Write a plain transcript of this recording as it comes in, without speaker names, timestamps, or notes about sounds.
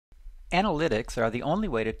Analytics are the only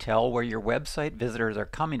way to tell where your website visitors are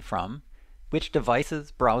coming from, which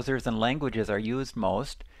devices, browsers, and languages are used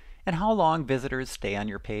most, and how long visitors stay on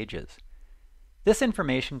your pages. This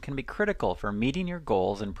information can be critical for meeting your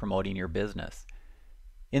goals and promoting your business.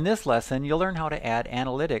 In this lesson, you'll learn how to add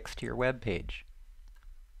analytics to your web page.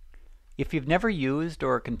 If you've never used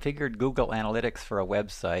or configured Google Analytics for a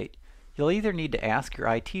website, you'll either need to ask your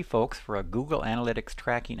IT folks for a Google Analytics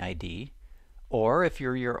tracking ID, or if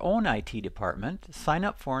you're your own IT department, sign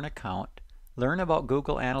up for an account, learn about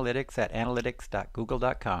Google Analytics at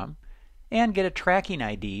analytics.google.com, and get a tracking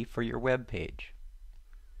ID for your web page.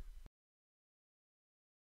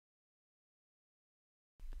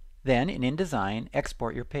 Then, in InDesign,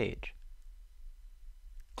 export your page.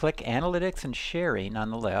 Click Analytics and Sharing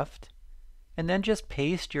on the left, and then just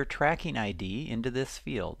paste your tracking ID into this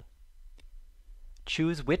field.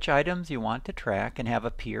 Choose which items you want to track and have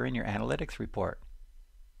appear in your analytics report.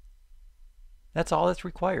 That's all that's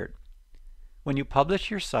required. When you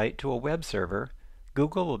publish your site to a web server,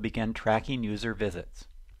 Google will begin tracking user visits.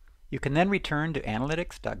 You can then return to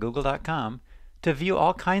analytics.google.com to view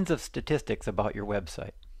all kinds of statistics about your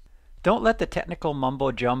website. Don't let the technical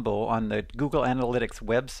mumbo-jumbo on the Google Analytics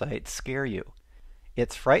website scare you.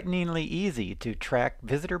 It's frighteningly easy to track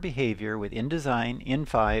visitor behavior with InDesign,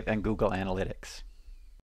 in5, and Google Analytics.